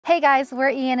Hey guys,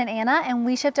 we're Ian and Anna and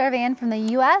we shipped our van from the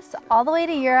US all the way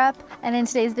to Europe, and in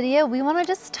today's video we want to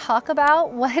just talk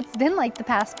about what it's been like the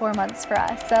past 4 months for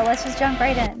us. So let's just jump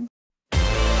right in.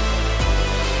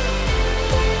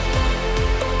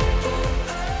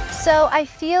 So I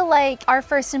feel like our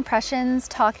first impressions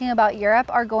talking about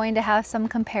Europe are going to have some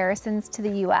comparisons to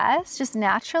the US, just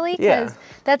naturally, because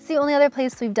that's the only other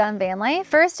place we've done van life.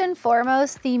 First and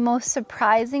foremost, the most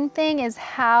surprising thing is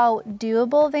how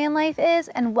doable van life is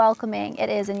and welcoming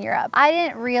it is in Europe. I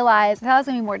didn't realize that was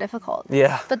gonna be more difficult.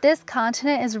 Yeah. But this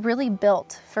continent is really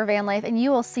built for van life, and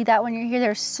you will see that when you're here.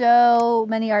 There's so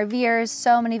many RVers,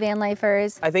 so many van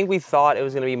lifers. I think we thought it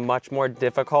was gonna be much more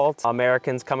difficult,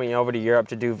 Americans coming over to Europe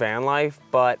to do van life,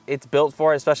 but it's built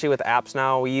for it, especially with apps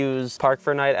now. We use Park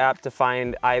for Night app to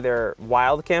find either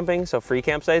wild camping, so free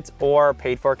campsites, or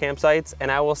paid for campsites. And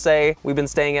I will say we've been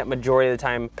staying at majority of the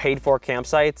time paid for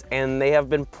campsites, and they have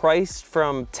been priced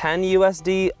from 10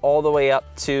 USD all the way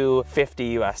up to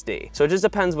 50 USD. So it just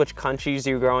depends which countries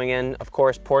you're going in. Of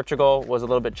course, Portugal was a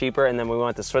little bit cheaper, and then we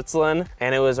went to Switzerland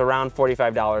and it was around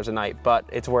 $45 a night, but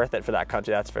it's worth it for that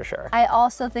country, that's for sure. I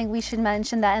also think we should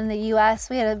mention that in the US,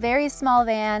 we had a very small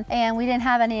van and we didn't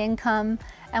have any income,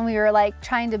 and we were like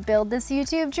trying to build this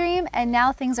YouTube dream, and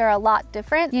now things are a lot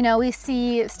different. You know, we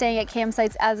see staying at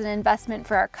campsites as an investment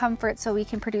for our comfort so we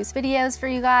can produce videos for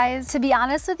you guys. To be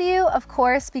honest with you, of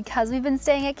course, because we've been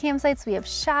staying at campsites, we have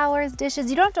showers, dishes.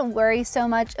 You don't have to worry so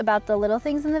much about the little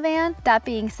things in the van. That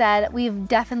being said, we've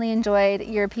definitely enjoyed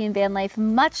European van life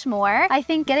much more. I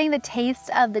think getting the taste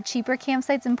of the cheaper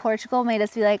campsites in Portugal made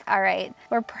us be like, all right,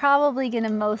 we're probably gonna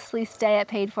mostly stay at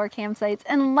paid for campsites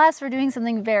unless we're doing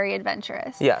something very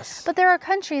adventurous. Yes. But there are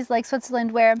countries like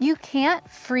Switzerland where you can't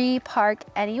free park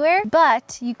anywhere,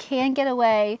 but you can get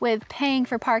away with paying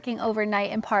for parking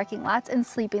overnight in parking lots and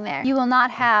sleeping there. You will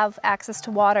not have access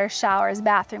to water, showers,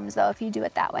 bathrooms though if you do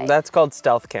it that way. That's called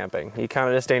stealth camping. You kind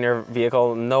of just stay in your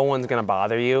vehicle. No one's gonna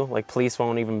bother you. Like police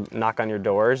won't even knock on your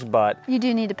doors, but you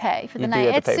do need to pay for the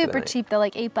night. It's super cheap though,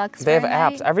 like $8 They have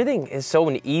apps. Everything is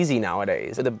so easy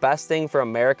nowadays. So the best thing for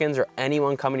Americans or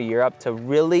anyone coming to Europe to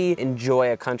really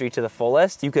enjoy a country to the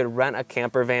fullest, you could rent a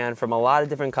camper van from a lot of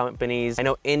different companies. I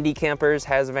know Indie Campers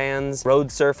has vans,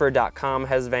 roadsurfer.com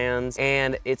has vans,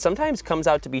 and it sometimes comes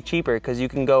out to be cheaper because you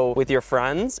can go with your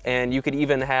friends, and you could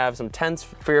even have some tents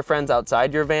for your friends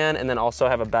outside your van and then also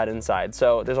have a bed inside.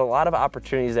 So there's a lot of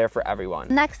opportunities there for everyone.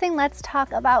 Next thing, let's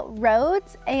talk about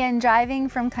roads and driving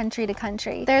from country to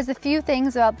country. There's a few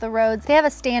things about the roads. They have a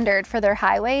standard for their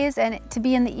highways, and to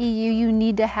be in the EU, you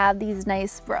need to have these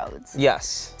nice roads.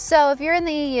 Yes. So if you're in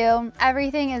the EU,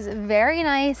 everything is very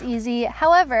nice, easy.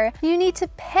 However, you need to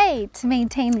pay to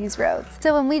maintain these roads.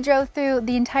 So when we drove through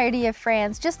the entirety of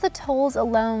France, just the tolls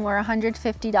alone were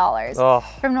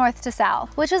 $150 from north to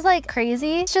south, which is like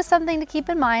crazy. It's just something to keep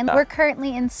in mind. We're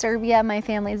currently in Serbia, my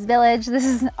family's village. This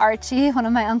is Archie, one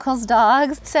of my uncle's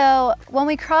dogs. So when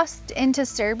we crossed into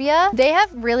Serbia, they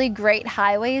have really great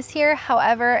highways here.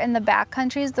 However, in the back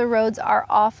countries, the roads are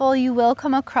awful. You will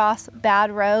come across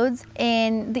bad roads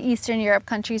in the Eastern Europe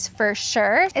countries for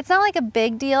sure. It's not like a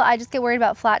big deal. I just get worried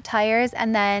about flat tires,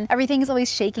 and then everything is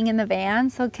always shaking in the van,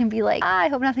 so it can be like, I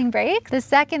hope nothing breaks. The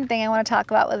second thing I want to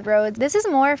talk about with roads, this is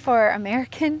more for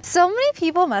Americans. So many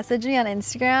people message me on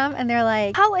Instagram and they're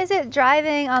like, how is it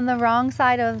driving on the wrong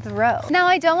side of the road? Now,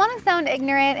 I don't want to sound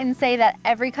ignorant and say that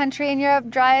every country in Europe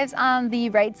drives on the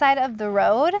right side of the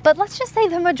road, but let's just say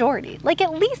the majority, like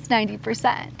at least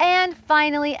 90%. And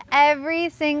finally, every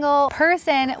single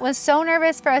person was so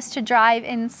nervous for us to drive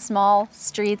in small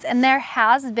streets, and there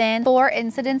has been 4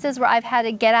 incidences where I've had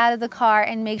to get out of the car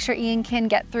and make sure Ian can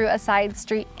get through a side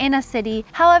street in a city.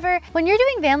 However, when you're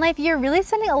doing van life, you're really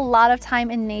spending a lot of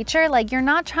time in nature. Like, you're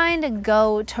not trying to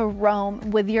go to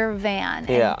Rome with your van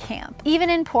and camp. Even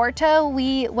in Porto,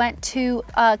 we went to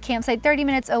a campsite 30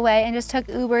 minutes away and just took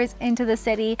Ubers into the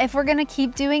city. If we're gonna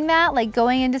keep doing that, like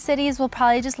going into cities, we'll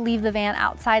probably just leave the van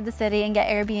outside the city and get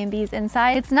Airbnbs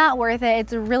inside. It's not worth it.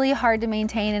 It's really hard to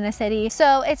maintain in a city.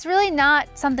 So it's really not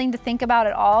something to think about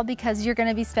at all, because you're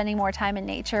gonna be spending more time in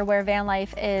nature where van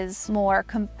life is more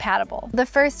compatible. The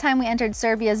first time we entered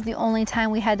Serbia is the only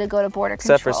time we had to go to border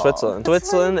control. Except for Switzerland.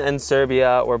 Switzerland and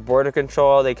Serbia were border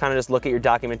control. They kind of just look at your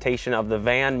documentation of the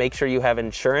van, make sure you have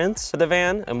insurance for the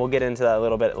van, and we'll get into that a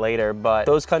little bit later. But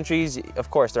those countries, of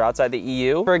course, they're outside the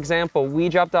EU. For example, we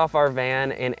dropped off our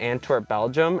van in Antwerp,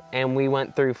 Belgium, and we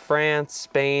went through France,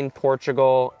 Spain,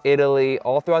 Portugal, Italy,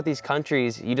 all throughout these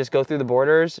countries. You just go through the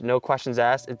borders, no questions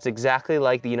asked. It's exactly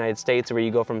like the United States where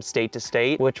you go from state to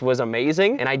state, which was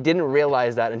amazing. And I didn't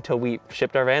realize that until we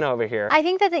shipped our van over here. I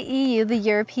think that the EU, the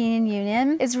European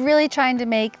Union, is really trying to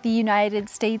make the United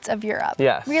States of Europe.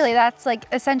 Yes. Really, that's like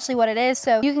essentially what it is.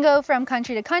 So you can go from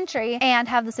country to country and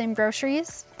have the same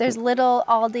groceries. There's little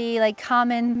Aldi, like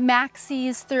common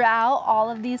Maxis throughout all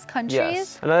of these countries.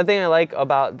 Yes. Another thing I like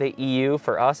about the EU,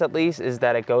 for us at least, is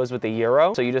that it goes with the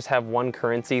euro. So you just have one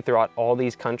currency throughout all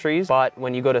these countries. But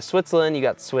when you go to Switzerland, you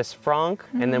got Swiss franc.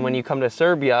 And then when you come to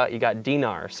Serbia, you got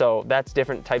dinar. So that's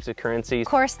different types of currencies.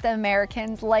 Of course, the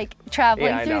Americans like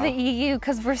traveling through the EU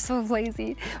because we're so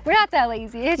lazy. We're not that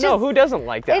lazy. It's no, just, who doesn't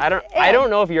like that? I don't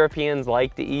know if Europeans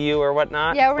like the EU or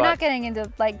whatnot. Yeah, we're not getting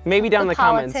into like maybe down the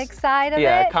comments. politics side of it.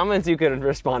 Yeah, comments you could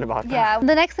respond about that. Yeah,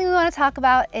 the next thing we want to talk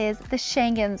about is the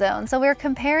Schengen Zone. So we're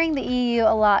comparing the EU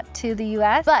a lot to the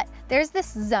US, but there's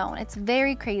this zone. It's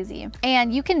very crazy.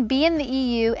 And you can be in the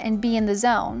EU and be in the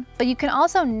zone, but you can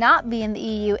also not be in the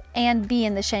EU and be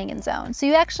in the Schengen Zone. So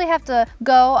you actually have to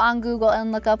go on Google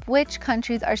and look up which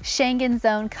countries are Schengen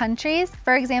Zone countries.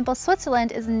 For example,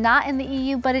 Switzerland is not in the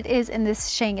EU, but it is in this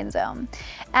Schengen Zone.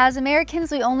 As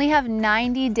Americans, we only have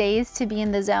 90 days to be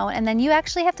in the zone, and then you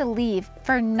actually have to leave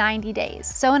for 90 days.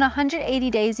 So in 180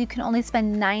 days, you can only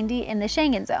spend 90 in the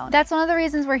Schengen Zone. That's one of the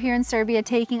reasons we're here in Serbia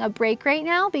taking a break right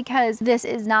now, because this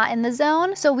is not in the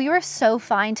zone. So we were so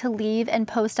fine to leave and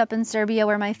post up in Serbia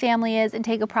where my family is and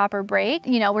take a proper break.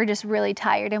 You know, we're just really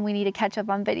tired and we need to catch up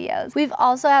on videos. We've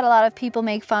also had a lot of people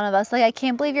make fun of us. Like, I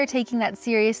can't believe you're taking that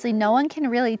seriously. No one can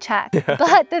really check.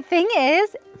 But the thing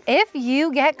is, if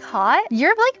you get caught,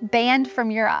 you're like banned from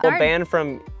Europe. Well, banned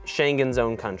from Schengen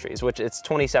Zone countries, which it's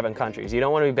 27 countries. You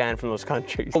don't want to be banned from those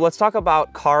countries. Well, let's talk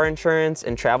about car insurance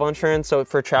and travel insurance. So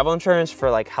for travel insurance for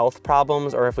like health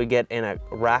problems, or if we get in a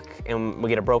wreck and we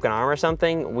get a broken arm or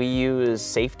something, we use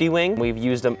Safety Wing. We've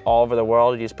used them all over the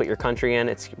world. You just put your country in.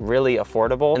 It's really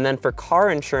affordable. And then for car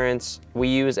insurance, we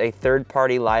use a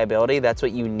third-party liability. That's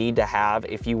what you need to have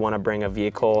if you want to bring a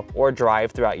vehicle or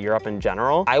drive throughout Europe in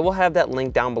general. I will have that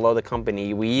link down below the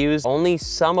company we use. Only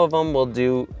some of them will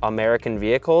do American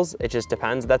vehicles. It just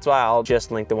depends. That's why I'll just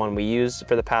link the one we use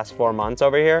for the past 4 months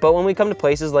over here. But when we come to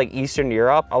places like Eastern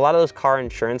Europe, a lot of those car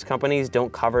insurance companies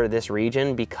don't cover this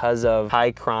region because of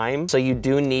high crime. So you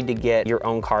do need to get your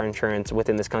own car insurance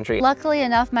within this country. Luckily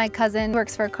enough, my cousin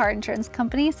works for a car insurance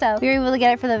company, so we were able to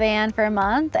get it for the van for a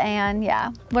month, and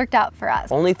yeah, worked out for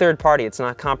us. Only third party, it's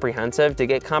not comprehensive. To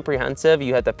get comprehensive,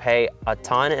 you have to pay a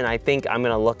ton, and I think I'm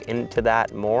gonna look into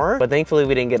that more, but thankfully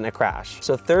we didn't get in a crash.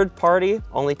 So third party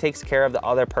only takes care of the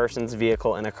other person's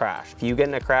vehicle in a crash. If you get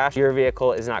in a crash, your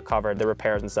vehicle is not covered, the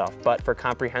repairs and stuff. But for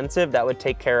comprehensive, that would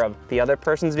take care of the other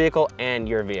person's vehicle and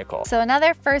your vehicle. So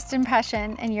another first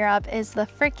impression in Europe is the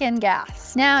freaking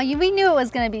gas. Now, we knew it was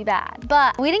gonna be bad,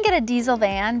 but we didn't get a diesel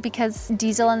van because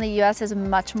diesel in the US is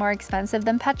much more expensive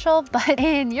than petrol, but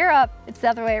in Europe, it's the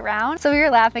other way around. So we were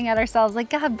laughing at ourselves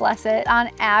like, God bless it. On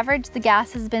average, the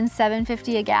gas has been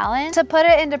 $7.50 a gallon. To put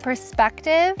it into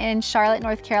perspective, in Charlotte,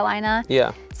 North Carolina,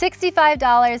 yeah,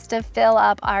 $65 to fill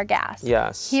up our gas.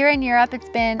 Yes. Here in Europe, it's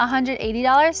been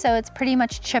 $180, so it's pretty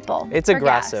much triple. It's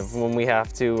aggressive when we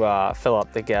have to fill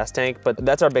up the gas tank, but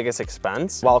that's our biggest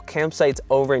expense. While campsites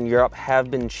over in Europe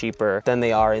have been cheaper than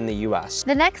they are in the US.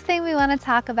 The next thing we want to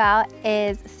talk about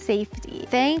is safety.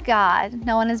 Thank God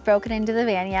no one has broken into the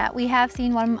van yet. We have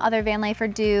seen one other van lifer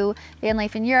do van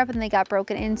life in Europe and they got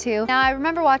broken into. Now, I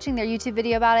remember watching their YouTube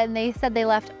video about it and they said they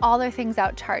left all their things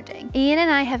out charging. Ian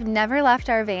and I have never left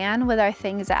our van with our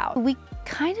things out. We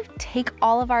kind of take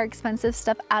all of our expensive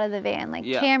stuff out of the van, like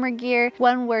camera gear,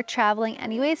 when we're traveling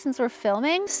anyway, since we're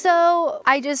filming. So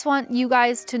I just want you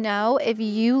guys to know, if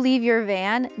you leave your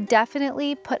van,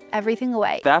 definitely put everything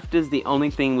away. Theft is the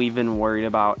only thing we've been worried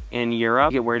about in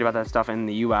Europe. We get worried about that stuff in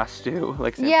the US too,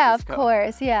 like San Francisco. Of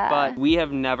course, yeah. But we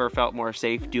have never felt more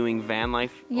safe doing van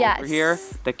life over here.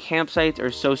 The campsites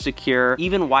are so secure.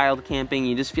 Even wild camping,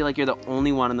 you just feel like you're the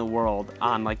only one in the world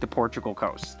on like the Portugal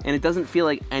coast. And it doesn't feel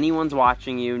like anyone's watching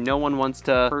you. No one wants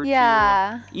to hurt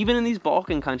you. Even in these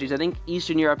Balkan countries, I think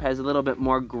Eastern Europe has a little bit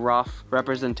more gruff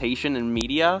representation in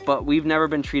media, but we've never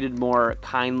been treated more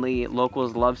kindly.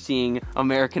 Locals love seeing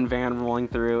American van rolling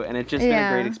through, and it's just been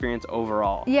a great experience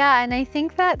overall. Yeah, and I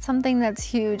think that something that's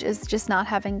huge is just not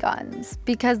having guns,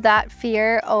 because that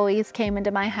fear always came into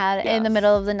my head in the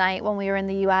middle of the night when we were in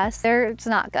the US. There's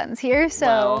not guns here, so.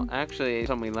 Well, actually,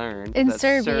 something we learned. In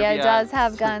Serbia does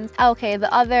have guns. Okay,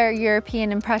 the other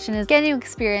European impression is then you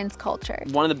experience culture.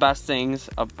 One of the best things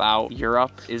about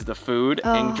Europe is the food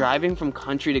and driving from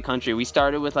country to country. We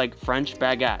started with like French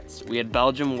baguettes. We had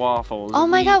Belgian waffles. Oh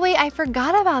my God, wait, I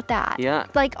forgot about that. Yeah.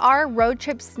 Like our road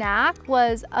trip snack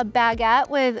was a baguette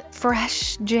with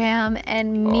fresh jam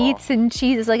and meats and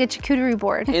cheeses, like a charcuterie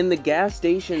board. And the gas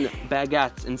station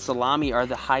baguettes and salami are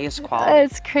the highest quality.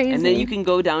 It's crazy. And then you can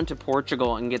go down to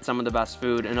Portugal and get some of the best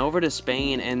food, and over to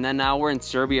Spain, and then now we're in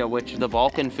Serbia, which the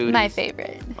Balkan food my is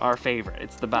favorite. Our favorite.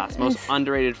 It's the best, most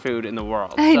underrated food in the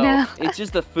world. I know. It's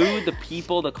just the food, the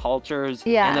people, the cultures,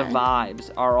 Yeah. and the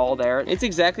vibes are all there. It's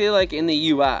exactly like in the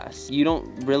US. You don't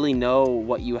really know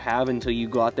what you have until you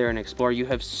go out there and explore. You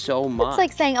have so much. It's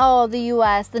like saying, oh, the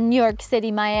US, the New York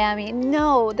City, Miami.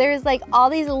 No, there's like all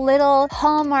these little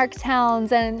hallmark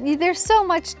towns, and there's so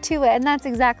much to it, and that's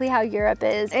exactly how Europe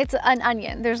is. It's an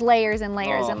onion. There's layers and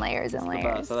layers and layers and layers. The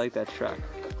best. I like that truck.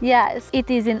 Yes,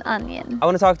 it is an onion. I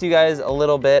want to talk to you guys a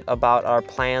little bit about our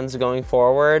plans going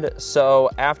forward. So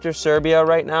after Serbia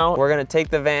right now, we're going to take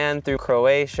the van through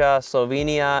Croatia,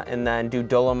 Slovenia, and then do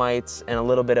Dolomites and a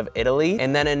little bit of Italy.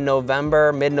 And then in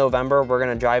November, mid-November, we're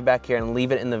going to drive back here and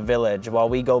leave it in the village while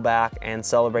we go back and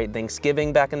celebrate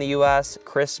Thanksgiving back in the US,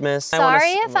 Christmas.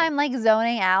 Sorry if I'm like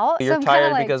zoning out. You're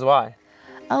tired because why?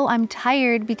 Oh, I'm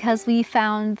tired because we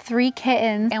found 3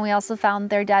 kittens and we also found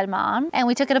their dead mom. And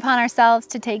we took it upon ourselves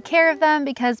to take care of them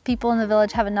because people in the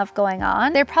village have enough going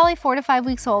on. They're probably 4 to 5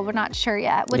 weeks old. We're not sure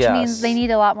yet, which means they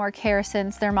need a lot more care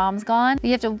since their mom's gone.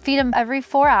 You have to feed them every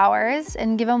 4 hours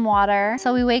and give them water.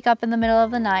 So we wake up in the middle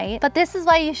of the night. But this is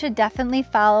why you should definitely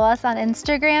follow us on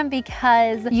Instagram,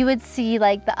 because you would see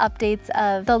like the updates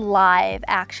of the live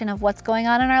action of what's going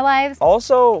on in our lives.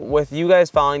 Also, with you guys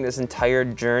following this entire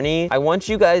journey, I want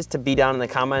you guys to be down in the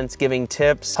comments giving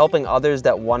tips, helping others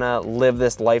that want to live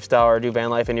this lifestyle or do van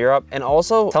life in Europe, and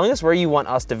also telling us where you want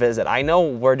us to visit. I know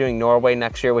we're doing Norway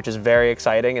next year, which is very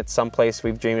exciting. It's some place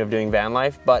we've dreamed of doing van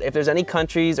life, but if there's any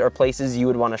countries or places you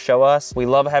would want to show us, we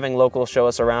love having locals show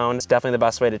us around. It's definitely the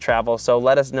best way to travel, so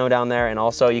let us know down there, and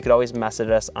also you could always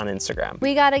message us on Instagram.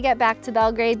 We gotta get back to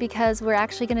Belgrade because we're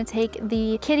actually gonna take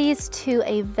the kitties to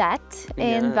a vet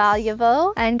in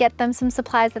Valjevo and get them some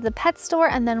supplies at the pet store,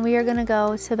 and then we are gonna go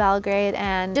to Belgrade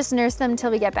and just nurse them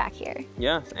till we get back here.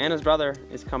 Yeah, Anna's brother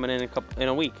is coming in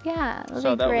a week. Yeah,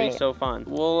 so that would be so fun.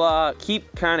 We'll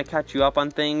keep kind of catch you up on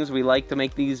things. We like to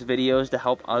make these videos to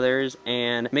help others,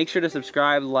 and make sure to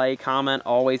subscribe, like, comment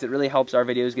always. It really helps our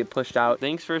videos get pushed out.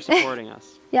 Thanks for supporting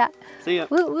us. Yeah. See ya.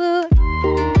 Woo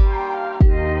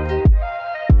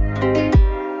woo.